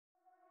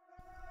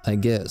I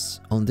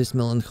guess on these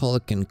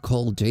melancholic and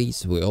cold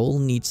days we all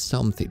need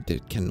something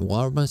that can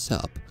warm us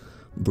up,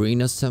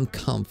 bring us some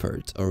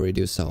comfort or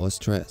reduce our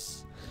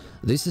stress.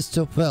 This is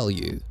top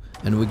value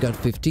and we got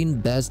 15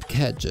 best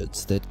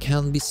gadgets that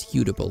can be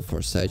suitable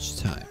for such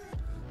time.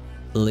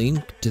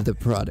 Link to the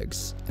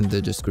products in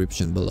the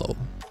description below.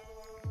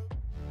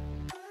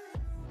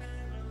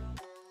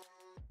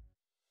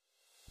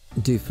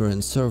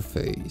 Different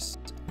surface,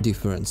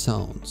 different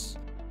sounds.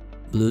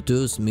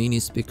 Bluetooth mini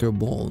speaker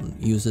Bone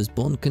uses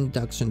bone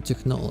conduction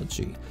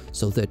technology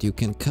so that you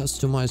can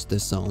customize the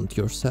sound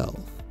yourself.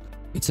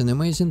 It's an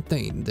amazing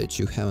thing that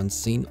you haven't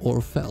seen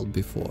or felt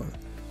before.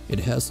 It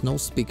has no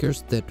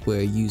speakers that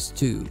we're used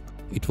to.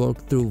 It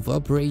works through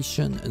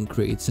vibration and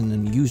creates an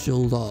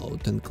unusual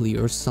loud and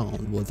clear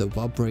sound with the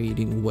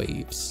vibrating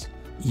waves.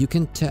 You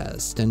can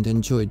test and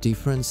enjoy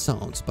different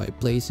sounds by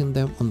placing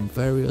them on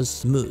various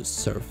smooth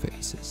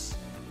surfaces.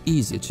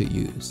 Easy to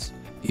use.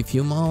 If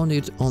you mount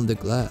it on the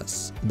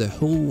glass, the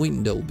whole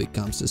window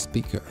becomes a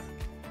speaker.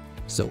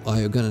 So are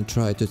you gonna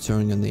try to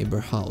turn your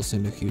neighbor's house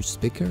into a huge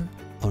speaker?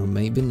 Or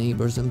maybe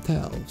neighbors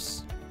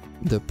themselves?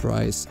 The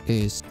price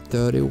is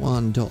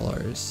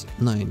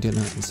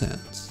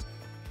 $31.99.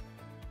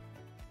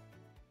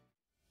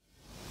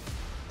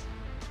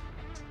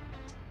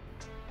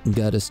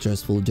 Got a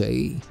stressful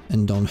day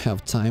and don't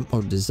have time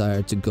or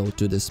desire to go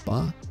to the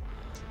spa?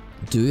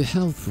 Do you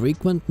have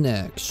frequent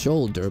neck,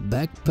 shoulder,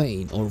 back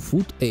pain or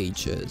foot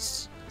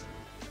aches?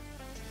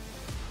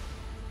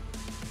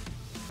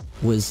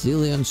 With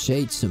Zyllion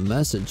Shiatsu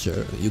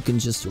Messenger, you can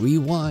just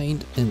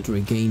rewind and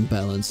regain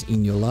balance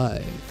in your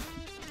life.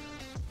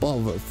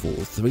 Powerful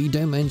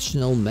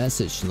 3-dimensional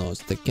message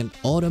notes that can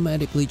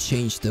automatically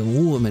change the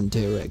movement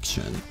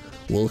direction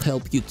will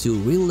help you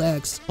to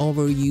relax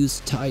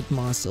overused tight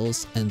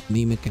muscles and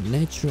mimic a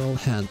natural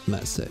hand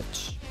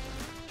massage.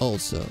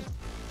 Also,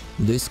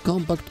 this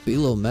compact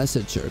pillow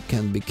massager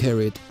can be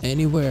carried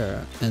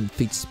anywhere and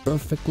fits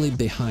perfectly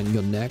behind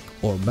your neck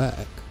or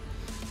back.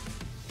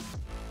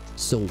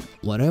 So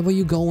whenever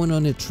you're going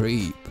on a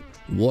trip,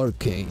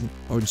 working,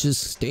 or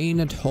just staying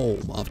at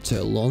home after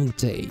a long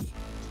day,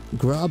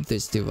 grab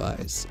this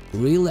device,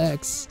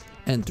 relax,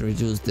 and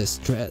reduce the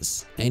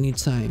stress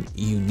anytime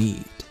you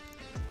need.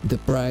 The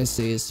price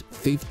is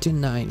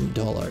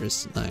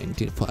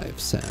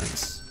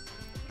 $59.95.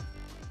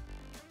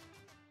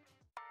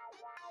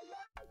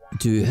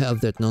 Do you have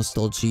that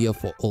nostalgia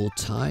for old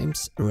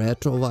times,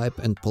 retro vibe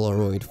and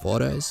Polaroid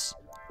photos?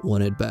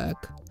 Want it back?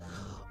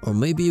 Or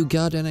maybe you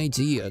got an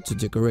idea to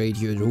decorate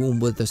your room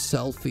with the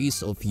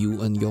selfies of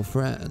you and your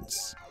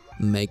friends.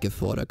 Make a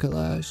photo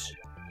collage?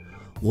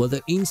 With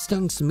the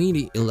Instax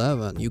Mini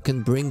 11 you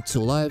can bring to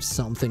life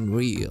something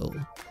real.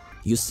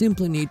 You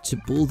simply need to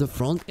pull the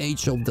front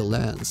edge of the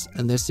lens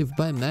and as if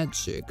by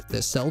magic, the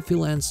selfie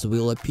lens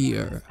will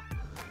appear.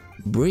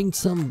 Bring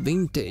some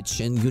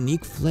vintage and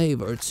unique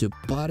flavor to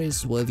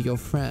parties with your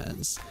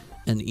friends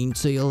and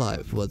into your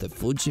life with the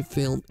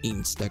Fujifilm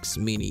Instax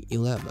Mini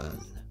 11.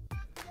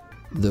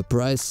 The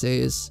price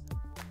is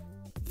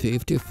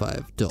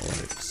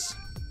 $55.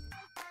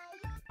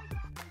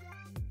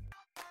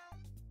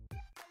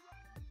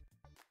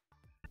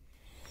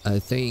 I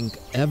think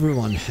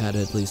everyone had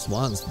at least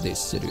once this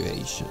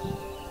situation.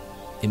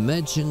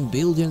 Imagine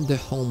building the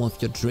home of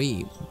your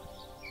dream.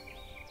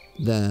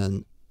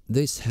 Then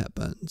this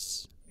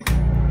happens.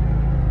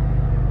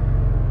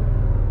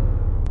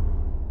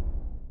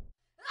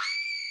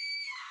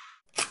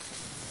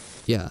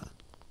 Yeah,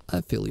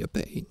 I feel your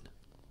pain.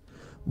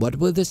 But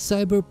with the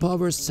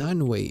CyberPower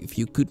Sinewave,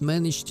 you could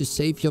manage to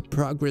save your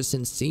progress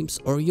in Sims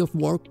or your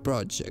work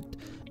project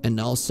and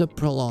also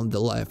prolong the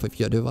life of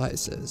your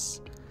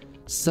devices.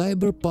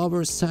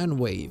 CyberPower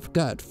Sinewave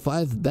got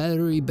 5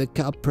 battery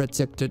backup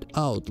protected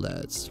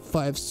outlets,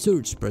 5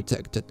 surge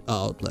protected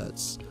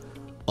outlets,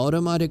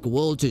 automatic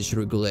voltage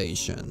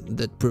regulation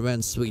that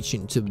prevents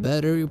switching to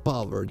battery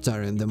power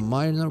during the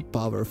minor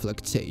power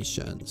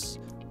fluctuations.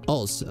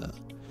 Also,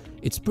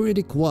 it's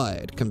pretty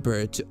quiet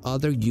compared to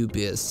other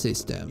UPS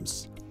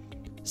systems.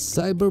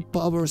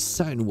 CyberPower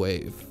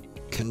Sinewave,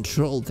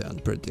 control the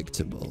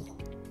unpredictable.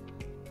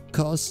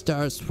 Cost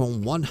starts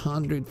from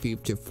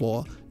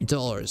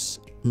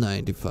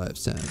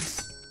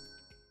 $154.95.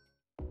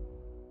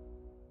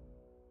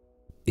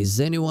 Is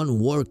anyone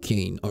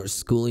working or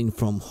schooling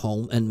from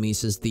home and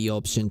misses the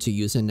option to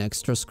use an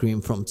extra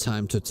screen from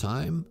time to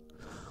time?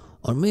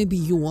 Or maybe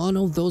you're one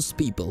of those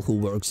people who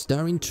works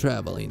during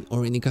traveling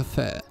or in a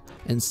cafe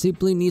and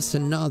simply needs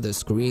another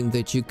screen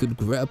that you could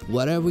grab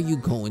wherever you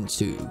go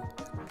into.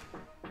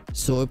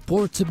 So a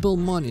portable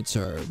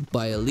monitor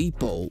by a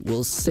Lepow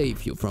will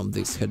save you from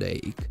this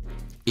headache.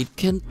 It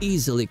can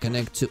easily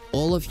connect to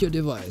all of your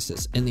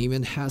devices and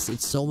even has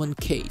its own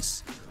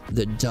case,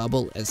 the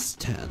double S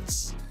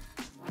stance.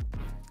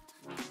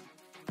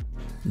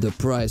 The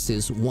price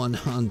is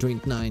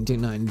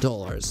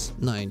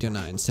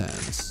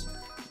 $199.99.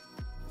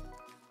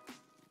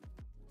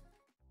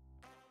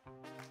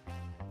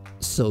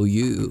 So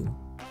you,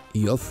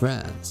 your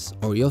friends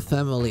or your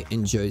family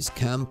enjoys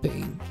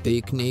camping,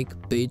 picnic,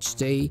 beach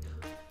day,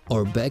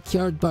 or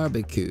backyard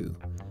barbecue,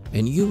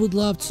 and you would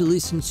love to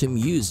listen to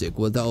music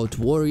without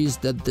worries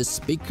that the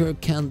speaker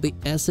can be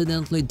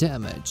accidentally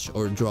damaged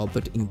or drop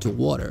it into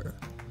water.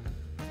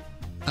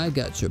 I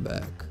got your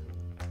back.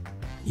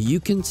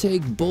 You can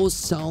take Bose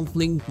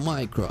SoundLink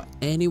Micro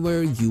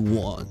anywhere you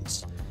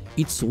want.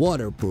 It's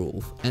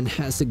waterproof and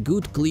has a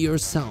good clear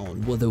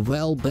sound with a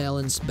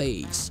well-balanced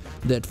bass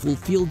that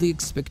fulfill the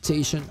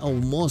expectation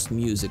of most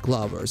music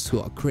lovers who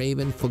are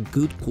craving for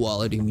good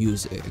quality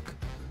music.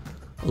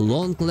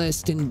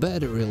 Long-lasting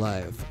battery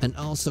life and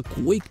also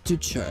quick to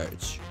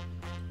charge.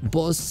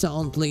 Bose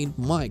SoundLink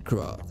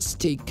Micro,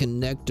 stay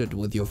connected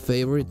with your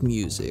favorite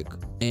music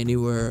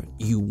anywhere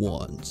you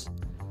want.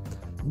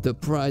 The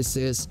price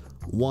is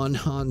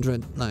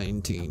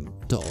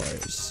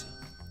 $119.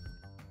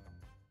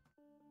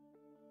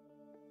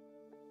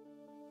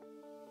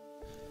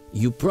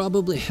 You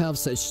probably have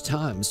such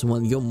times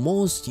when your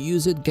most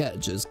used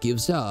gadget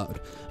gives out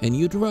and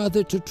you'd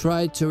rather to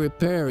try to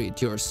repair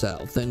it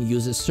yourself than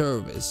use a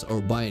service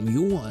or buy a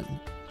new one.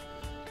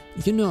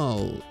 You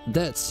know,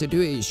 that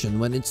situation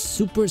when it's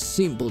super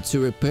simple to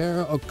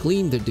repair or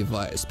clean the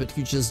device but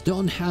you just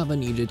don't have a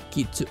needed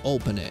kit to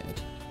open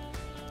it.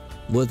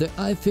 With the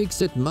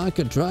iFixit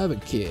Mako Driver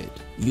Kit,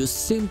 you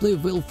simply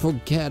will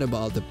forget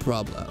about the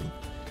problem.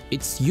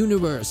 It's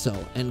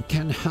universal and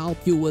can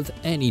help you with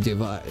any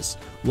device,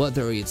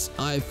 whether it's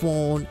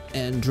iPhone,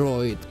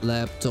 Android,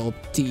 laptop,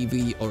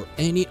 TV or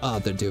any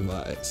other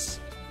device.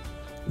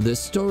 The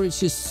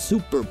storage is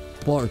super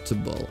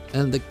portable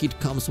and the kit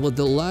comes with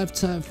a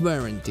lifetime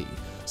warranty,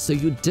 so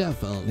you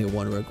definitely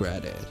won't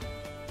regret it.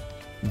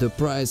 The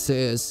price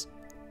is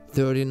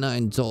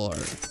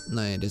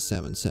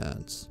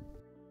 $39.97.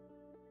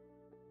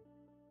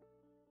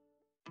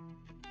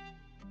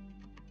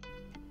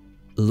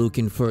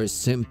 Looking for a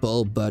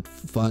simple but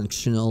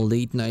functional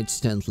late night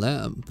stand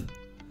lamp?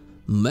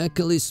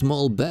 Macally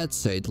small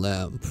bedside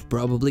lamp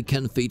probably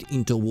can fit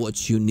into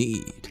what you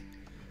need.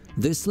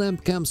 This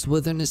lamp comes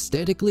with an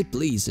aesthetically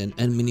pleasing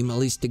and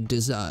minimalistic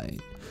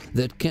design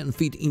that can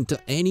fit into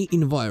any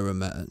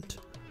environment.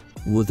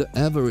 With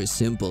a very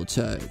simple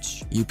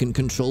touch, you can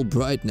control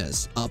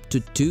brightness up to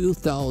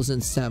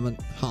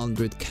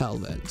 2700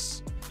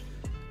 kelvins.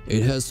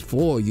 It has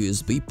 4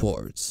 USB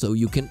ports, so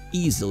you can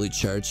easily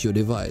charge your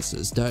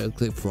devices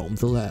directly from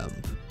the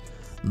lamp.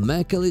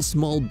 Macally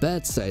small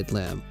bedside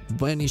lamp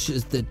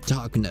vanishes the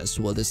darkness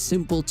with a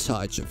simple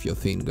touch of your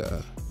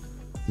finger.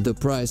 The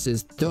price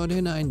is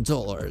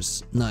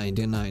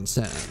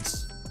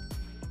 $39.99.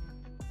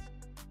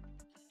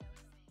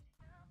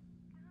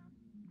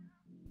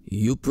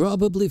 You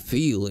probably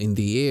feel in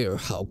the air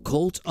how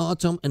cold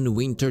autumn and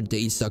winter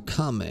days are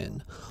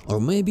coming,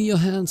 or maybe your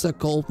hands are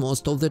cold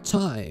most of the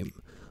time.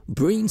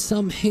 Bring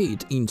some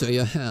heat into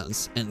your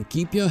hands and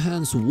keep your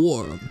hands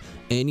warm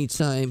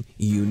anytime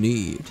you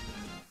need.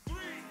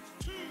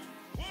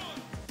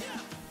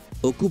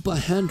 OCOOPA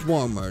hand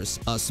warmers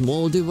are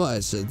small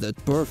devices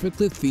that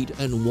perfectly fit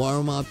and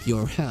warm up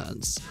your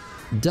hands.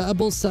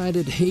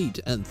 Double-sided heat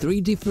and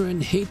 3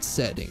 different heat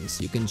settings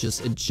you can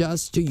just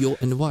adjust to your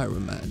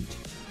environment.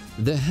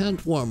 The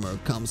hand warmer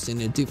comes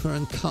in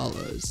different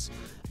colors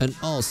and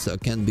also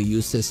can be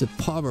used as a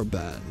power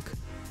bank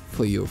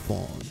for your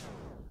phone.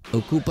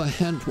 OCOOPA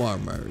hand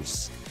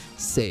warmers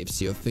saves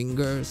your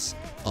fingers,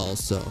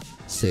 also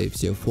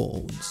saves your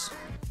phones.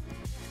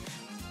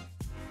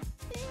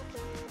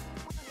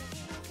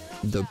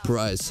 The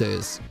price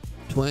is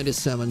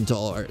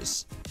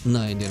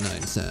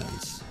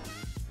 $27.99.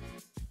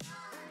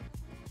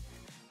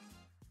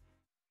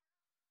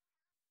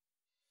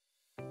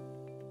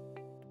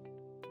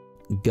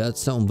 Got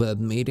some web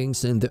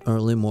meetings in the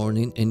early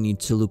morning and need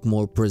to look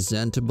more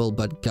presentable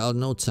but got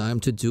no time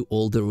to do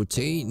all the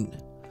routine?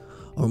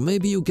 Or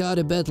maybe you got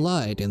a bad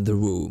light in the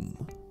room?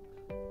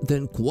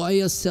 Then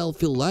QIAYA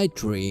Selfie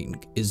light ring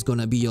is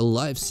gonna be your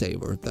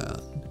lifesaver then.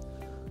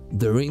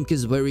 The ring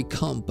is very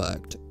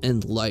compact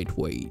and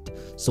lightweight,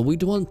 so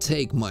it won't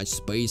take much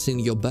space in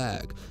your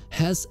bag,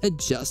 has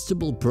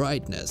adjustable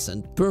brightness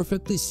and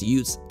perfectly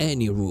suits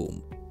any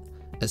room,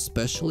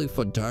 especially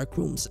for dark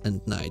rooms and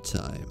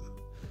nighttime.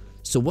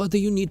 So whether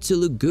you need to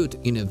look good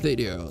in a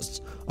videos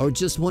or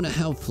just wanna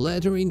have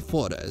flattering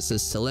photos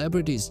as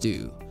celebrities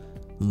do,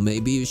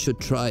 maybe you should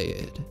try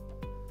it.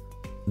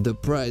 The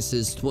price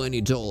is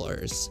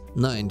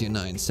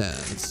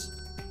 $20.99.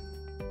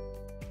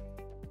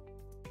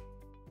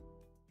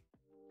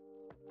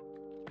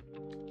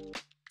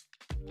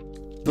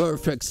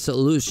 Perfect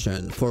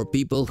solution for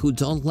people who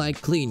don't like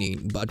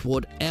cleaning but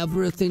want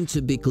everything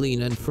to be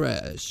clean and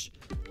fresh.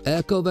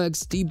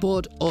 ECOVACS,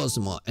 Deebot,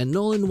 OZMO, an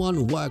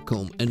all-in-one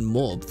vacuum and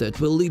mop that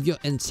will leave your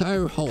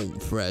entire home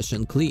fresh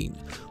and clean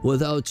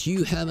without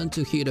you having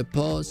to hit a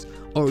pause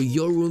or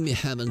your room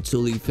having to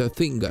leave your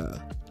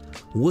finger.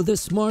 With a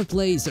smart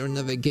laser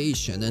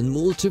navigation and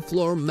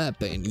multi-floor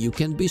mapping, you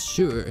can be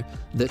sure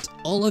that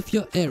all of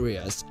your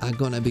areas are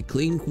gonna be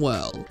cleaned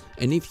well,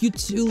 and if you're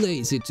too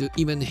lazy to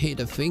even hit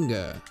a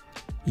finger,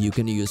 you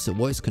can use a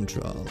voice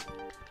control.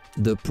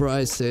 The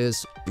price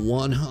is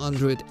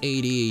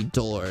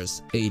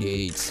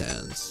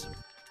 $188.88.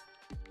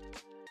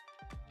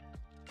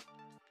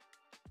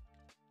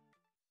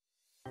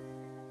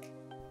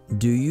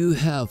 Do you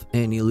have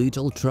any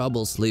little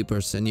trouble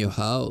sleepers in your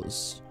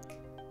house?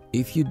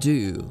 If you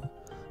do,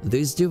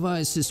 this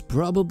device is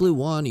probably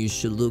one you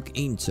should look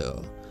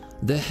into.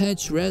 The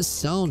Headrest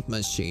sound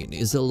machine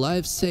is a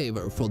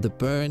lifesaver for the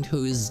parent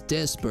who is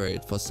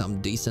desperate for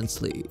some decent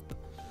sleep.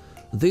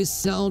 This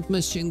sound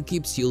machine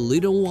keeps your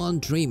little one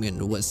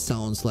dreaming with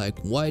sounds like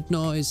white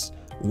noise,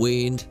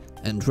 wind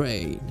and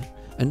rain,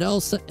 and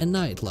also a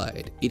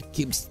nightlight. It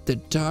keeps the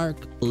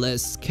dark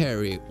less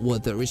scary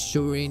with a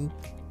reassuring,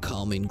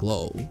 calming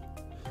glow.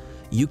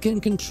 You can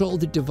control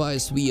the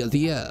device via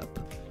the app.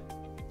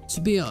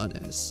 To be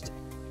honest,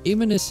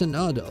 even as an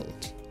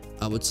adult,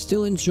 I would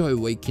still enjoy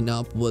waking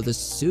up with a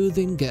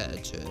soothing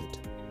gadget.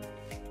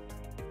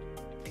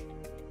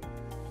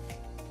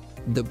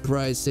 The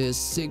price is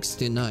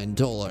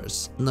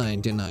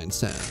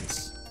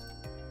 $69.99.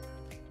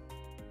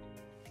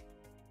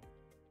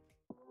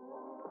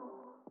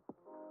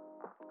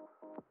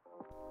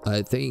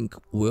 I think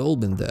we've all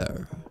been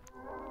there.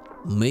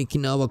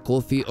 Making our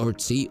coffee or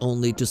tea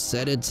only to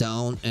set it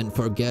down and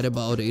forget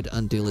about it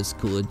until it's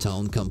cooled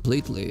down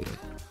completely.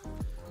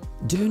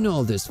 Do you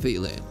know this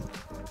feeling?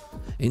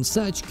 In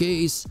such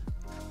case,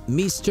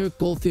 Mr.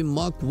 Coffee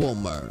Mug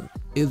Warmer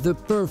is the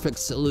perfect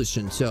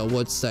solution to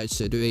avoid such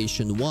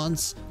situation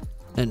once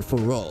and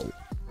for all.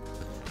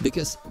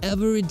 Because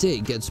every day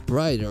gets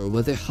brighter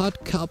with a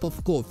hot cup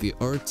of coffee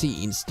or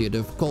tea instead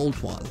of cold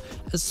one,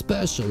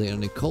 especially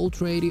on the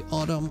cold rainy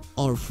autumn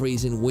or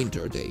freezing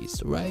winter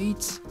days,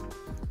 right?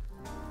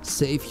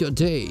 Save your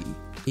day,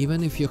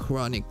 even if you're a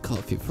chronic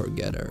coffee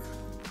forgetter.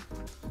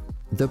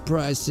 The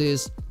price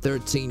is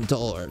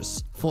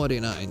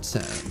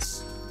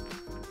 $13.49.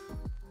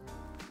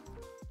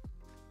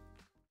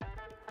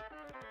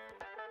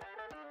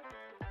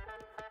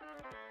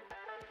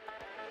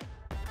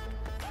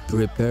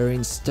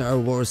 Preparing Star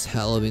Wars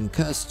Halloween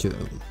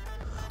costume,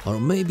 or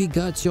maybe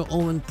got your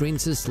own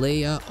Princess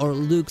Leia or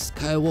Luke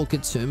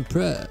Skywalker to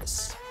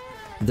impress?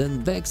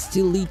 Then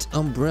BESTKEE Lit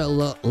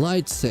Umbrella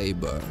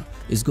Lightsaber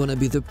is gonna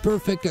be the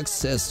perfect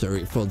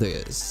accessory for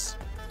this.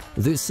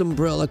 This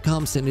umbrella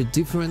comes in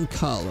different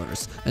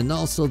colors, and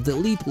also the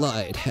lit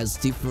light has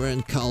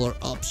different color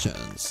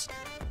options.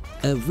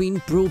 A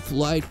windproof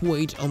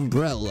lightweight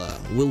umbrella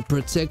will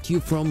protect you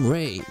from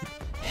rain,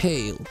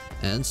 hail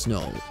and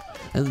snow,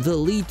 and the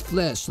lit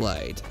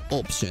flashlight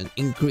option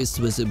increases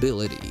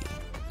visibility.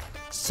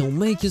 So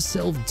make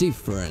yourself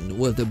different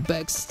with the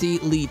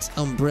BESTKEE Lit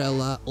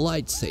Umbrella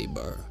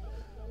Lightsaber.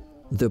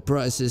 The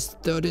price is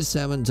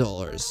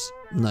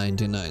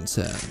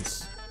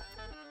 $37.99.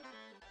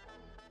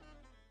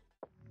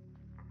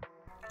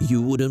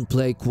 You wouldn't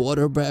play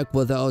quarterback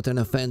without an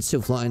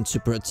offensive line to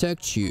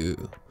protect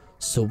you,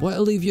 so why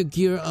leave your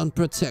gear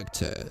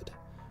unprotected?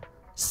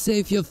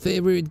 Save your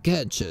favorite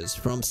gadgets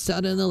from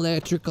sudden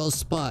electrical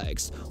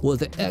spikes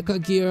with the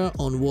ECHOGEAR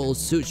on-wall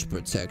surge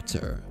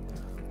protector.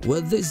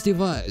 With this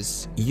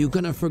device, you're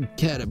gonna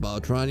forget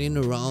about running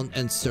around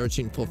and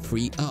searching for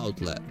free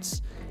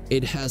outlets.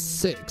 It has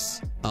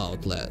 6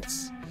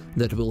 outlets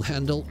that will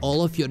handle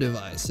all of your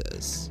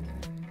devices.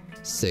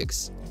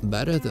 6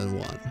 better than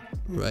 1,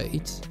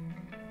 right?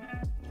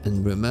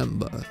 And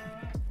remember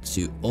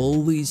to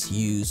always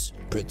use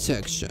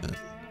protection.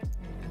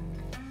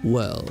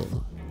 Well,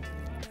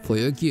 for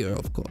your gear,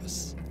 of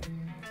course.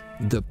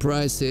 The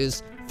price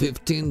is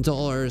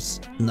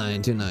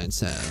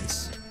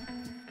 $15.99.